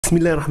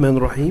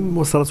Bismillahirrahmanirrahim.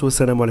 Wassalatu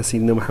wassalamu ala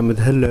Sayyidina Muhammad.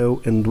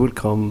 Hello and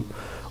welcome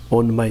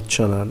on my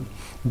channel,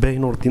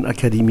 Bainordin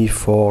Academy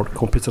for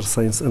Computer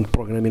Science and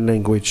Programming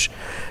Language.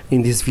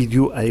 In this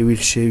video, I will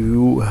show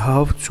you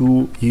how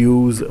to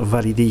use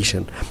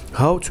validation.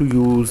 How to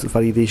use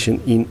validation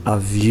in a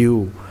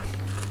view.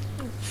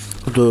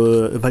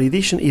 The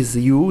validation is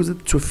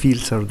used to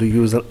filter the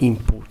user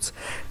input.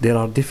 There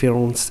are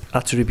different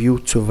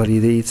attributes to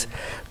validate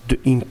the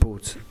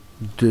input.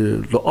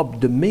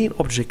 The main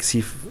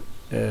objective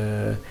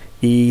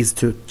is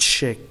to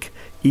check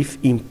if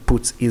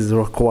input is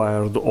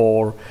required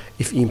or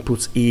if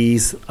input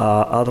is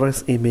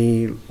address,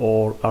 email,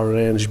 or a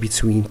range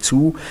between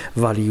two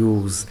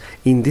values.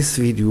 In this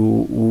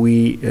video,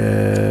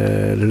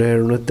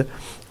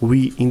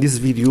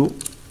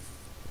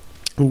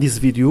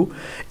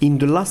 in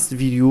the last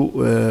video,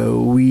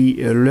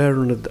 we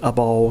learned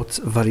about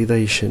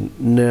validation.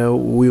 Now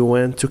we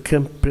want to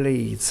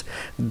complete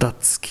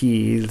that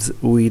skills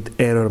with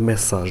error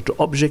message. The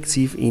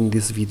objective in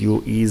this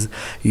video is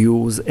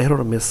use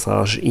error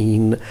message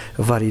in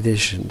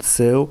validation.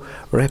 So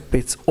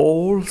repeat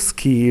all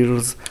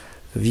skills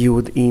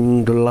viewed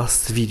in the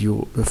last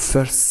video. The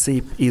first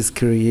step is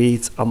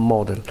create a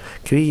model.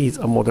 Create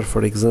a model,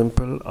 for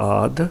example,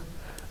 add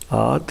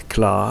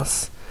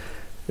class.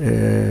 Give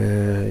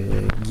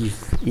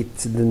it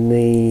the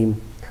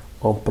name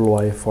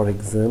employee, for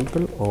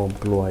example,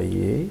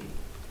 employee.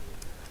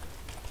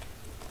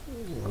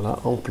 Voilà,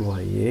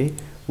 employee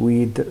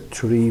with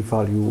three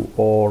value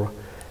or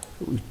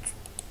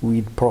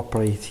with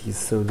properties.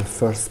 So the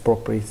first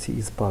property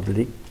is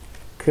public,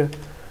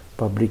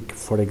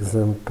 for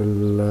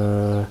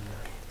example,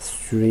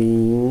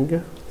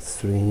 string,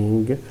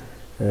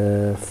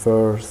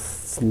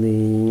 first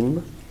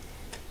name,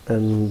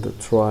 and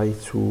try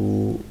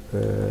to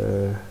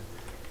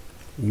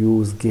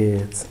use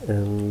get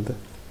and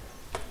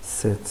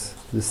set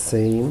the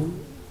same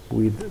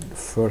with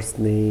first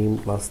name,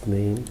 last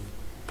name,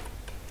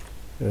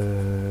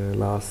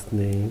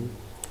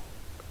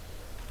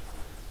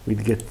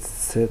 with get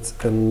set,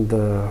 and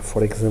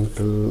for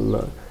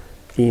example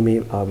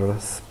email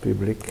address,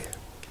 public,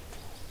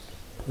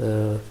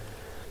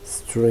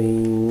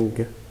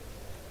 string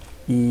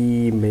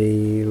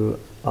email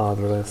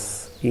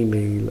address,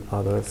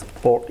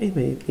 or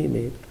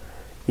email,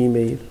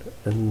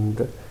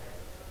 and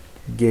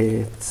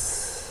get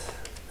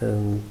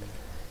and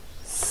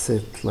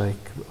set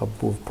like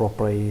above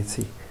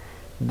property.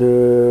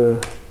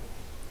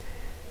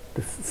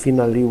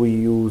 Finally we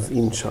use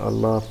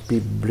inshallah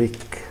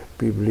public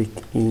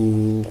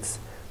int,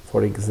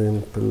 for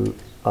example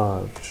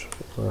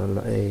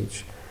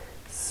age.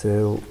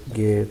 So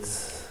get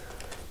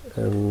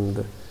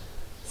and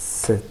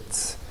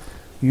set.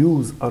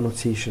 Use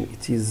annotation.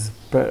 It is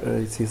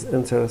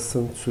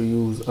interesting to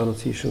use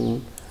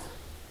annotation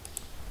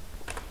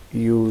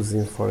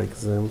using, for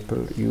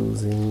example,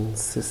 using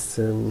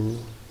system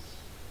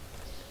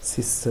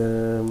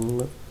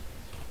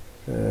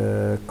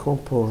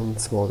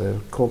components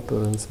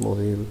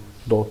model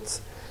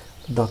dot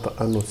data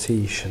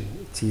annotation.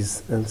 It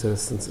is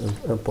interesting and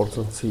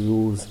important to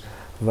use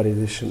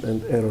validation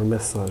and error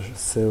message.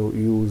 So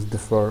use the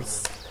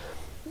first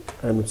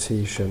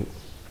annotation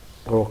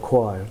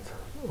required,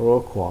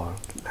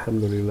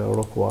 alhamdulillah,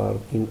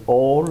 required in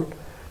all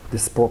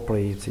this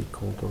property.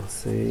 Control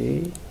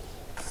C,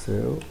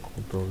 so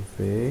Control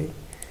V,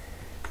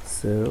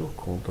 so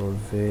Control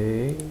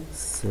V,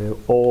 so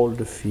all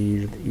the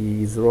field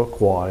is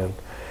required,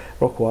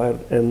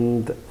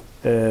 and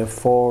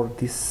for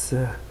this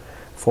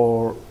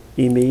for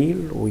email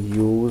we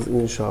use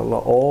inshallah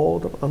all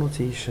the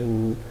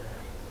annotation,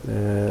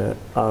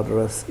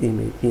 address,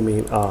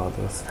 email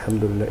address,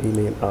 alhamdulillah,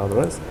 email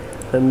address.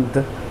 And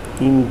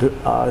in the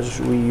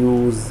age we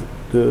use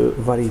the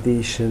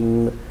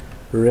validation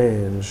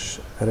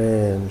range,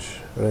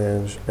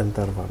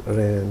 interval,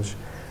 range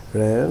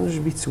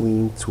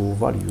between two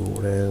value,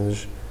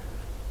 range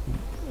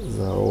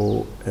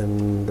 0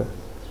 and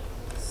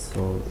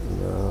so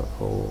now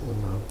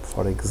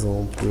for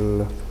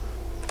example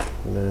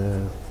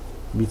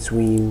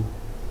between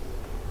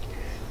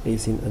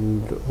 18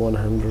 and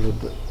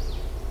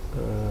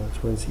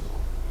 120.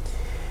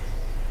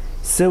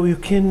 So you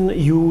can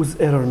use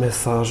error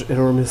message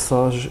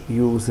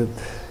used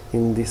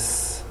in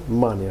this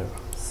manner.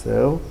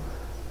 So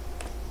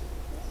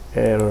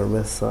error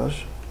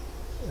message,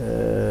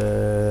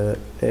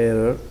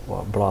 error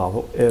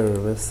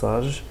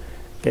message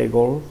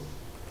equal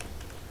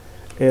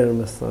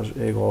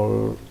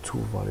to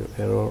value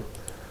error.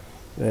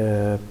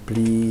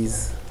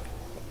 Please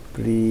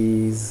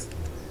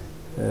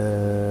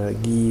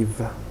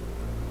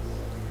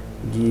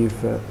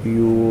give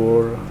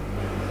your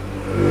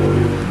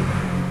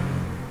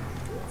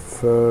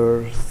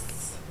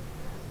first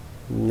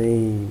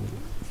name.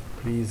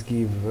 Please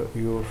give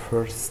your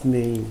first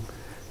name.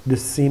 The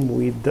same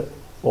with the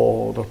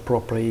other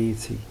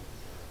property.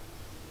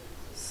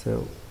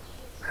 So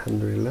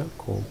alhamdulillah,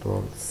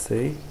 Control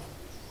C,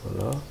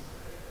 voilà,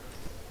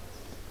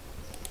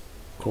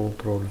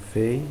 Control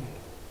V,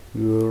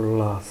 your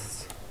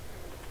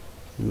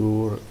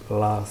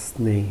last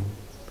name,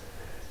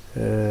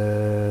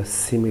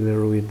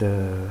 similar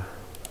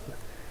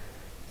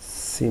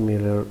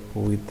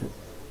with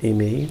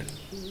email.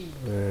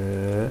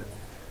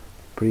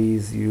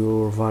 Please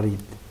give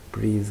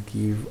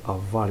a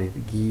valid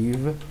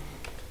email.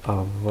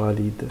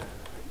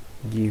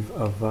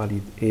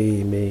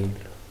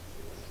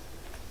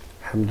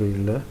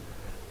 Alhamdulillah.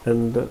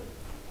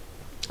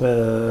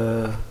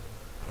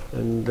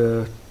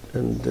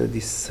 And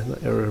this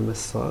error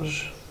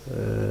message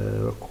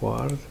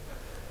required.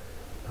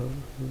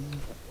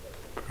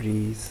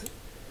 Please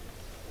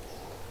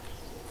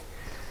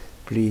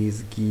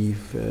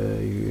give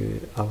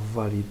a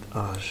valid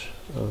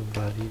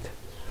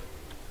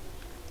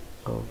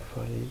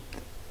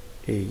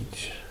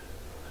age.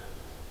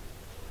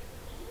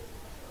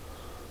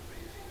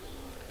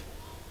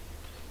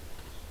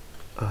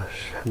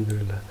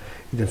 Alhamdulillah.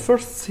 The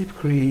first step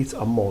creates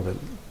a model.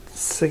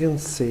 Second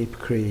step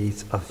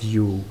creates a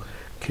view.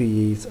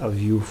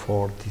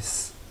 For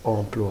this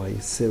employee.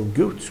 So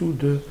go to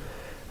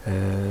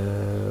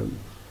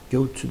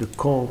the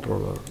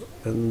controller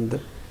and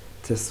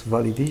test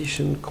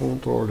validation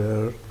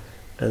controller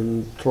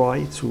and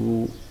try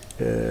to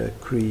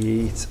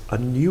create a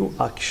new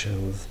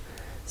actions.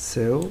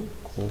 So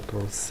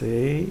Ctrl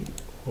C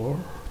or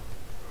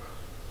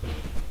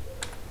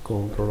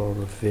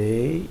Ctrl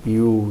V,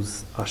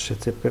 use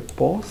HTTP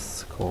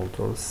post,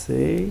 Ctrl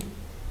C,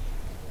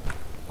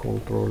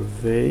 Ctrl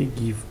V,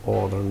 give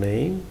order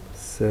name.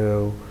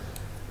 So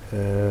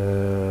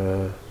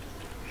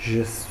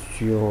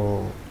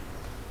gestion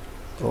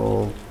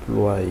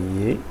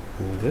employé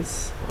in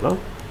this. Voilà.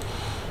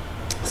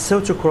 So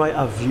to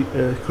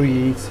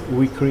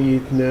we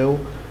create now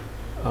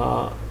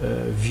a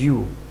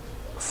view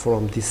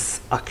from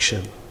this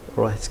action.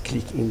 Right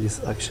click in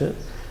this action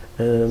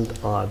and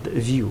add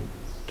view.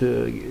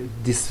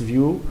 This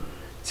view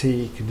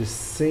take the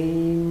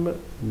same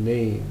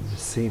name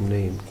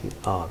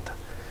add.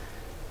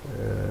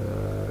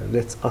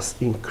 Let us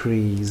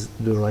increase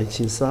the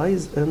writing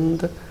size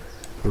and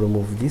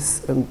remove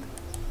this and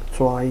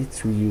try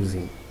to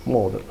using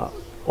model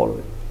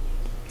or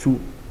to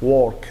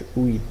work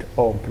with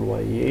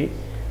employee.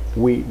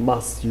 We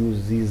must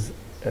use this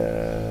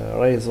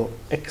razor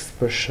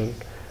expression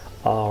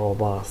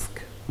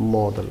arabesque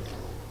model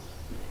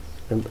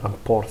and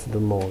import the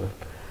model.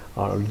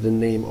 The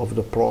name of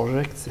the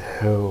project,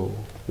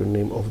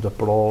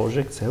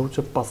 how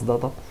to pass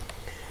data.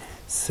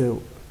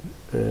 So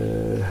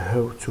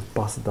how to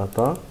pass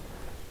data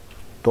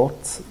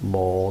dot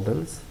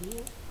models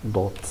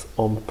dot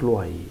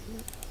employee.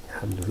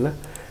 Alhamdulillah.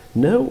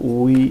 Now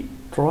we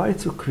try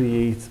to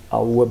create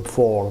a web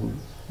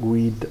form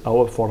with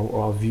our form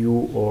or a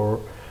view or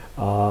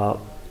a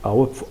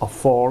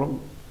form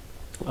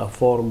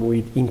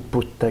with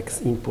input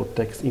text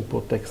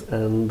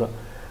and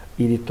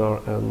editor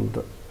and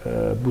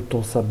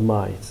button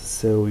submit.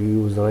 So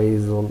use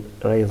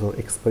razor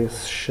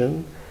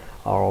expression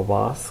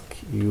arabesque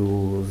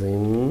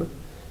using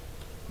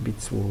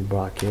between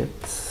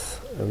brackets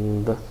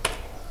and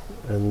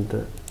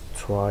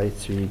try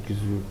to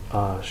execute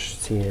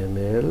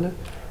HTML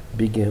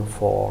begin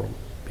form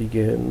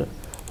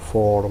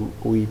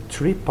with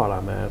three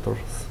parameters.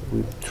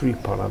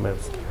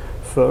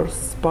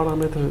 First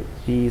parameter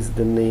is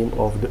the name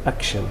of the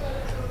action.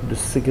 The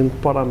second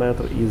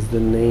parameter is the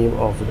name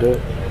of the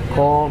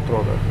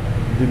controller.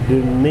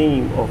 The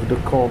name of the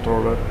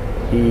controller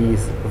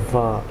is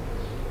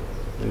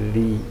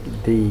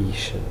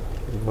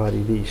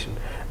validation,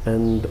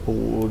 and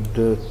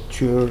the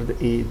third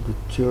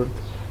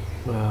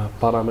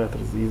parameter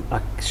is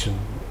action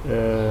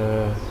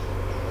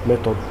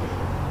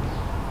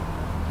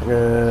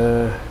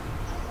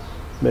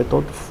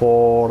method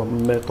for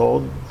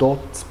method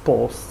dot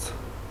post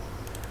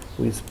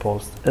with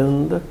post,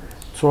 and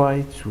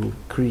try to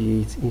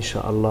create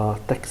inshallah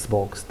text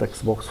box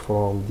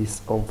from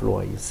this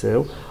employee.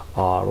 So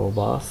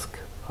arabesque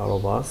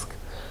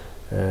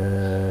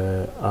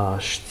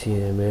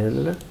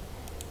HTML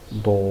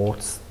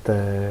dot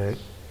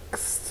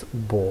text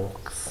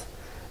box,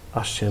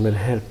 HTML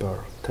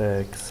helper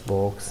text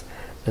box,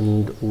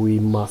 and we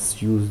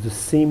must use the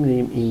same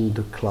name in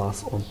the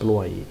class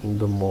employee, in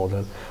the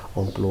model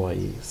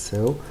employee.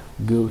 So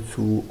go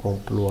to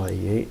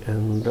employee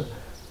and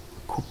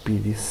copy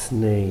this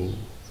name,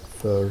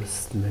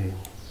 first name,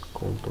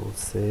 Ctrl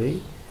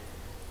C,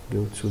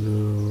 go to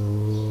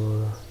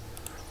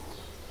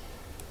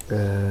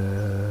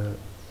the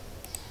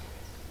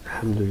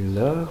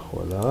alhamdulillah,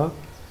 voila,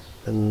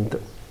 and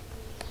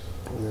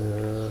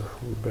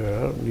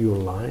new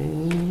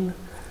line.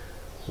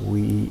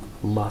 We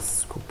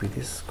must copy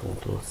this,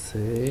 Ctrl C,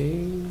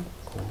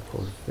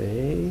 Ctrl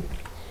V,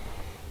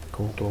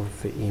 Ctrl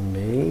V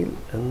email,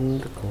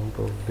 and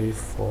Ctrl V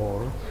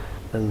for,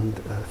 and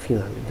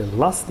finally the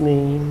last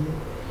name.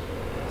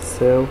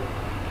 So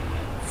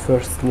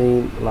first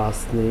name,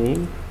 last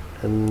name,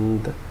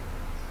 and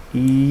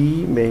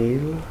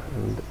email,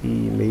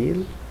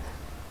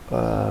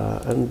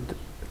 and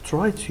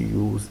try to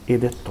use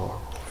editor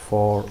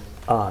for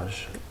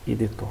age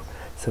editor.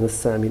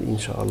 سنستعمل إن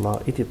شاء الله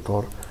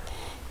editor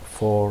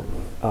for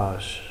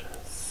age.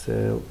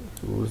 So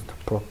use the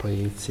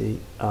proprietary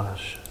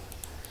age.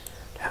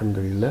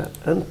 Alhamdulillah.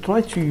 And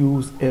try to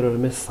use error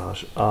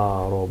message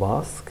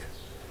arabesque,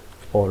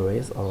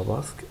 always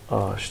arabesque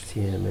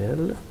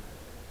HTML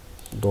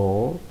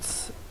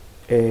dot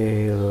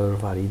error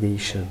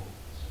validation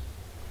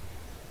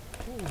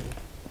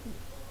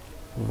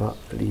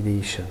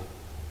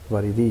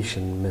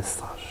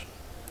message,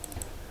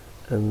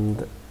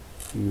 and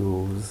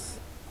use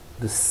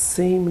the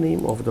same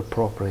name of the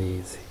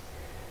proprietary,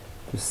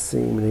 the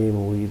same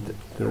name with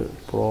the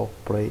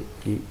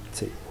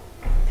proprietary.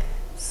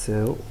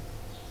 So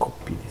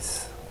copy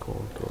this,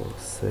 Ctrl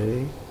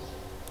C,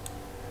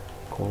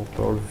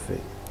 Ctrl V,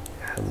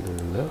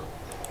 alhamdulillah,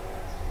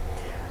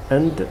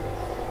 and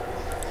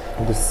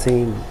the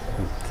same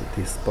with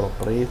this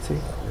proprietary,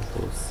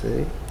 Ctrl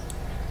C,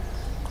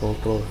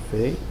 Ctrl V,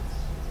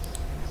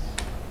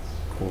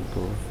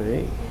 Ctrl V,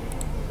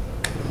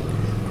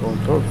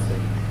 Ctrl V.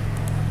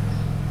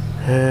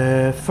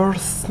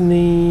 First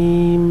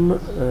name,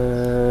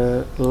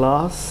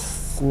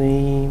 last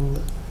name,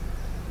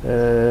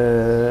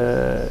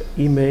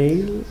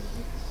 email,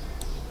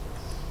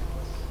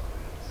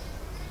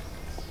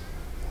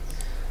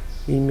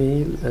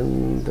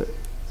 and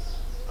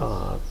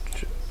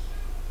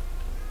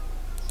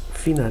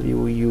finally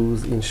we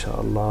use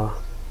inshallah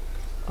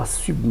a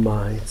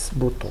submit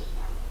button.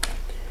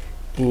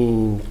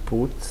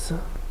 Input,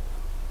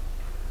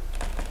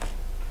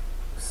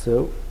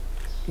 so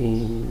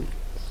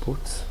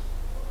input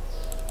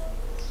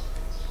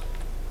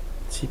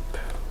type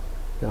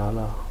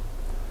على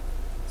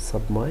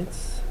submit,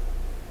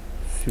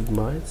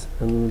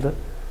 and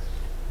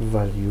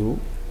value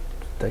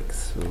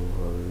text, so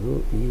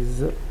value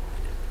is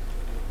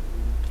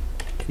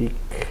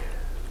click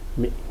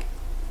me.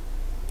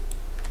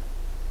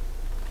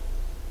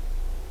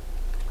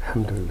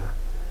 Alhamdulillah.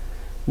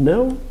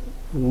 Now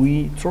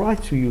we try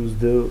to use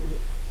the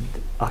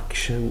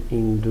action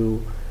in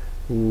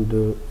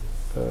the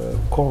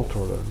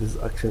controller. This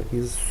action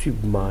is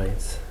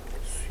submit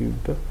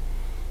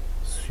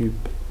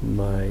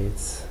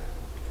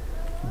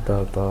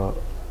data,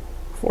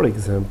 for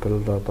example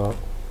data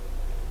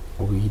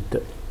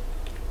with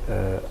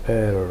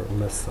error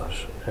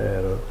message.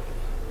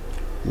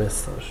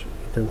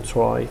 Then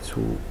try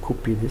to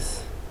copy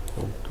this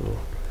and to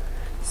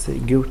say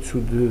go to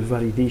the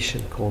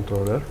validation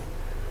controller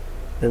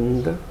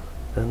and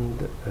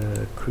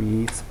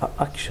create an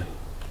action.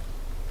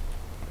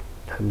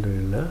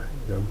 Alhamdulillah.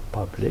 Then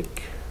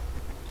public,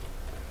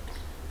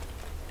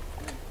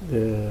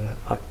 the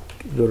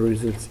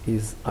result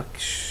is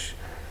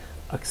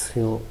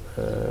action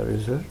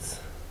results,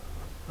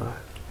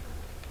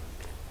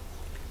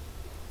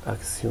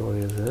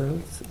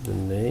 the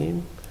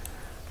name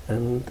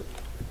and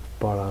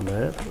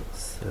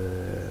parameters,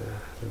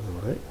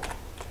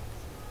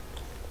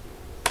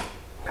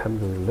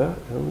 alhamdulillah,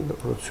 and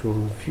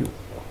return view,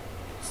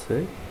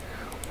 say,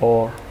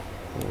 or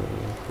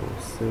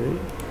say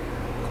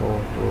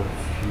control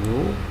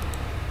view,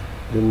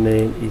 the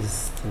name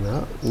is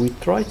now. We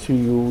try to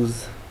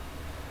use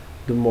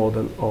the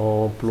model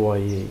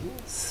employee,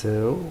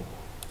 so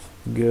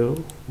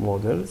go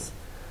models,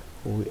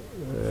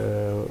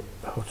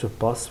 how to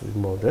pass with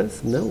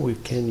models. Now we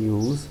can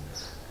use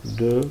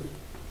the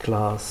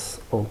class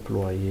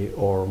employee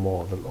or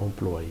model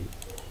employee,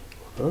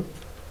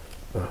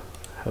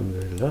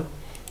 alhamdulillah,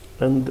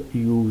 and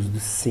use the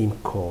same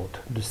code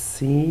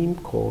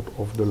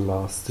of the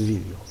last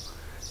video.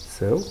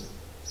 So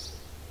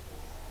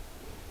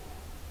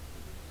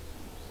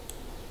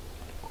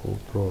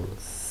Control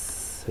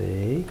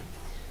C,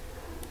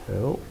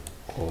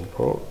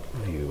 Control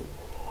view.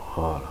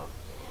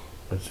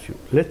 Let's view.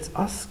 Let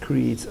us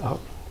create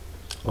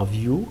a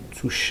view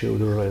to show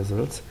the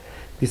results.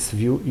 This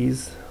view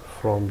is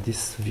from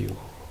this view.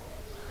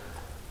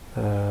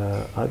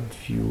 Add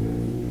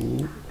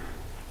view,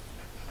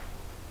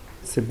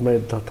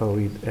 submit data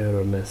with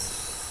error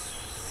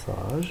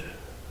message,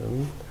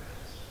 and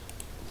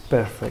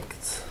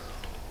perfect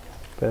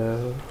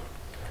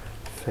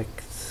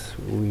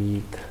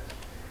with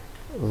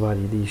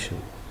validation,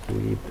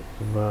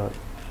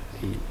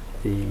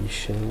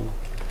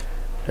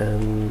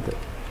 and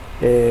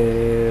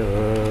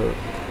error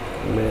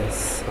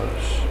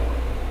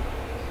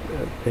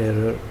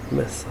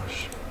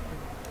message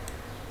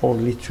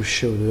only to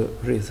show the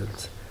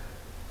results.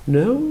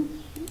 Now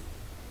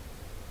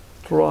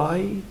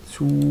try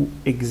to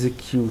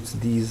execute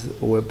this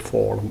web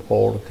form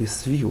or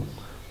this view.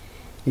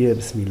 يا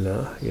بسم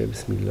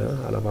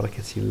الله على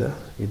بركة الله.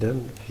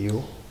 إذن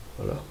view,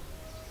 voilà.